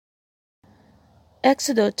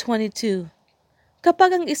Exodo 22.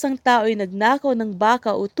 Kapag ang isang tao ay nagnakaw ng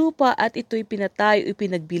baka o tupa at ito'y pinatay o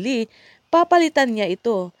pinagbili, papalitan niya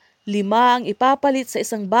ito. 5 ang ipapalit sa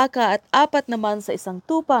isang baka at 4 naman sa isang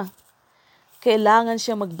tupa. Kailangan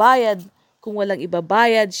siyang magbayad. Kung walang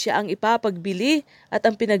ibabayad, siya ang ipapagbili at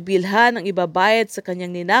ang pinagbilhan ang ibabayad sa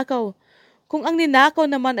kanyang ninakaw. Kung ang ninakaw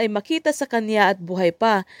naman ay makita sa kanya at buhay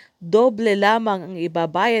pa, doble lamang ang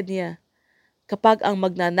ibabayad niya. Kapag ang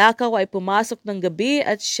magnanakaw ay pumasok ng gabi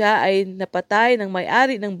at siya ay napatay ng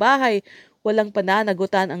may-ari ng bahay, walang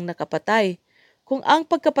pananagutan ang nakapatay. Kung ang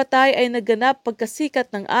pagkapatay ay naganap pagkasikat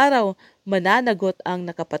ng araw, mananagot ang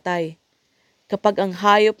nakapatay. Kapag ang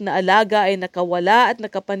hayop na alaga ay nakawala at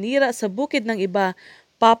nakapanira sa bukid ng iba,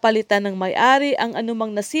 papalitan ng may-ari ang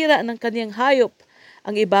anumang nasira ng kaniyang hayop.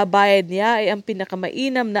 Ang ibabayad niya ay ang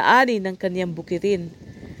pinakamainam na ani ng kaniyang bukirin.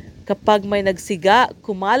 Kapag may nagsiga,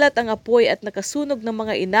 kumalat ang apoy at nakasunog ng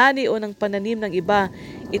mga inani o ng pananim ng iba,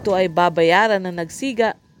 ito ay babayaran ng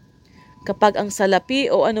nagsiga. Kapag ang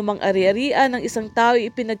salapi o anumang ari-arian ng isang tao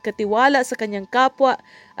ay ipinagkatiwala sa kanyang kapwa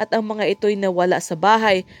at ang mga ito'y nawala sa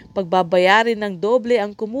bahay, pagbabayarin ng doble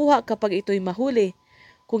ang kumuha kapag ito'y mahuli.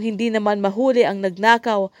 Kung hindi naman mahuli ang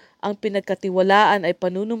nagnakaw, ang pinagkatiwalaan ay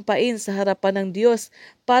panunumpain sa harapan ng Diyos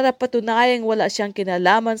para patunayang wala siyang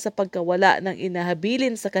kinalaman sa pagkawala ng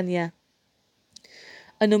inahabilin sa kanya.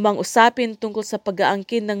 Anumang usapin tungkol sa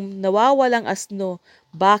pag-aangkin ng nawawalang asno,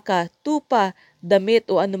 baka, tupa, damit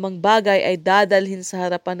o anumang bagay ay dadalhin sa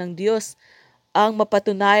harapan ng Diyos. Ang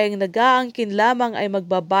mapatunayang nag-aangkin lamang ay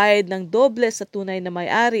magbabayad ng doble sa tunay na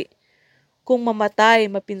may-ari. Kung mamatay,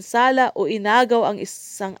 mapinsala o inagaw ang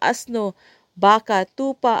isang asno, baka,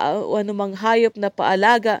 tupa o anumang hayop na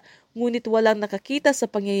paalaga, ngunit walang nakakita sa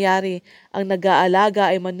pangyayari, ang nag-aalaga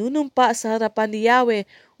ay manunumpa sa harapan ni Yahweh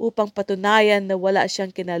upang patunayan na wala siyang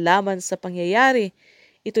kinalaman sa pangyayari.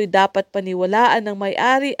 Ito'y dapat paniwalaan ng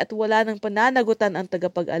may-ari at wala ng pananagutan ang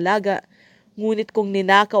tagapag-alaga. Ngunit kung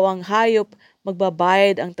ninakaw ang hayop,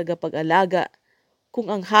 magbabayad ang tagapag-alaga. Kung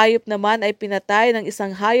ang hayop naman ay pinatay ng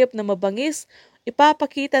isang hayop na mabangis,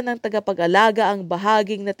 ipapakita ng tagapag-alaga ang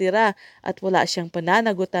bahaging natira at wala siyang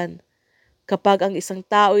pananagutan. Kapag ang isang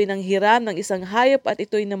tao ay nanghiram ng isang hayop at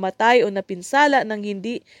ito'y namatay o napinsala ng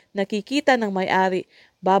hindi nakikita ng may-ari,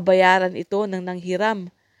 babayaran ito ng nanghiram.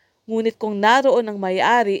 Ngunit kung naroon ang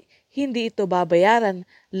may-ari, hindi ito babayaran,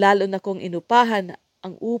 lalo na kung inupahan,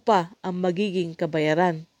 ang upa ang magiging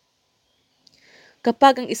kabayaran.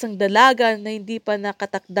 Kapag ang isang dalaga na hindi pa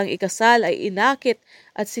nakatakdang ikasal ay inakit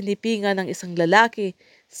at sinipingan ng isang lalaki,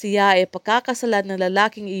 siya ay pakakasalan ng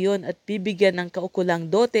lalaking iyon at bibigyan ng kaukulang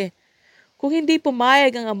dote. Kung hindi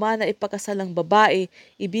pumayag ang ama na ipakasal ang babae,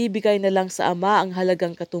 ibibigay na lang sa ama ang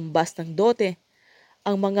halagang katumbas ng dote.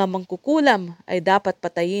 Ang mga mangkukulam ay dapat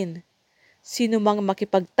patayin. Sino mang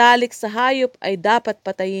makipagtalik sa hayop ay dapat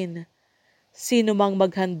patayin. Sino mang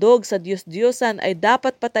maghandog sa Diyos-Diyosan ay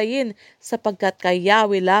dapat patayin sapagkat kay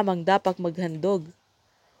Yahweh lamang dapat maghandog.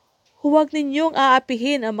 Huwag ninyong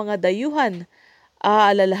aapihin ang mga dayuhan.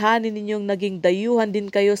 Aalalahanin ninyong naging dayuhan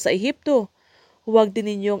din kayo sa Ehipto. Huwag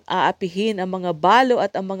din ninyong aapihin ang mga balo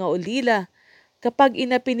at ang mga ulila. Kapag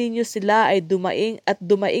inapi ninyo sila ay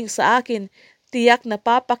dumaing sa akin, tiyak na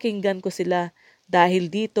papakinggan ko sila.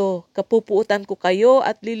 Dahil dito, kapupuutan ko kayo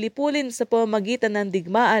at lilipulin sa pamamagitan ng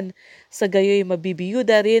digmaan. Sa gayoy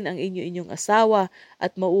mabibiyuda rin ang inyong asawa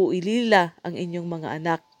at mauulila ang inyong mga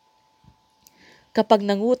anak. Kapag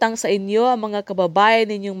nangutang sa inyo ang mga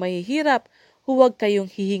kababayan ninyong mahihirap, huwag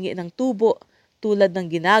kayong hihingi ng tubo tulad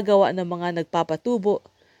ng ginagawa ng mga nagpapatubo.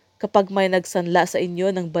 Kapag may nagsanla sa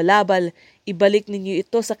inyo ng balabal, ibalik ninyo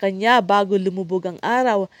ito sa kanya bago lumubog ang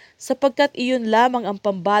araw, sapagkat iyon lamang ang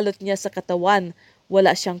pambalot niya sa katawan,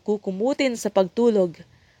 wala siyang kukumutin sa pagtulog.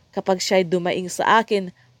 Kapag siya'y dumaing sa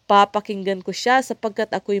akin, papakinggan ko siya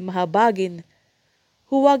sapagkat ako'y mahabagin.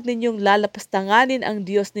 Huwag ninyong lalapastanganin ang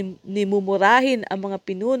Diyos ni mumurahin ang mga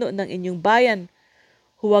pinuno ng inyong bayan.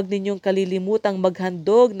 Huwag ninyong kalilimutang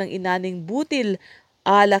maghandog ng inaning butil,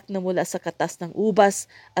 alak na mula sa katas ng ubas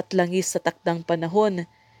at langis sa takdang panahon.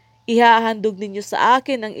 Ihahandog ninyo sa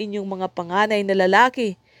akin ang inyong mga panganay na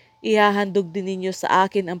lalaki. Ihahandog din ninyo sa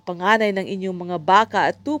akin ang panganay ng inyong mga baka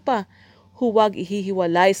at tupa. Huwag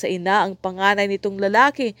ihihiwalay sa ina ang panganay nitong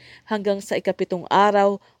lalaki hanggang sa 7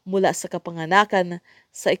 araw mula sa kapanganakan.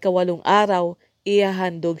 Sa 8 araw,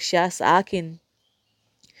 ihahandog siya sa akin.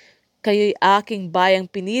 Kayo'y aking bayang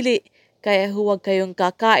pinili, kaya huwag kayong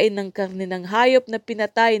kakain ng karne ng hayop na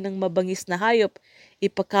pinatay ng mabangis na hayop.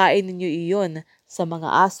 Ipakain ninyo iyon sa mga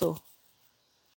aso.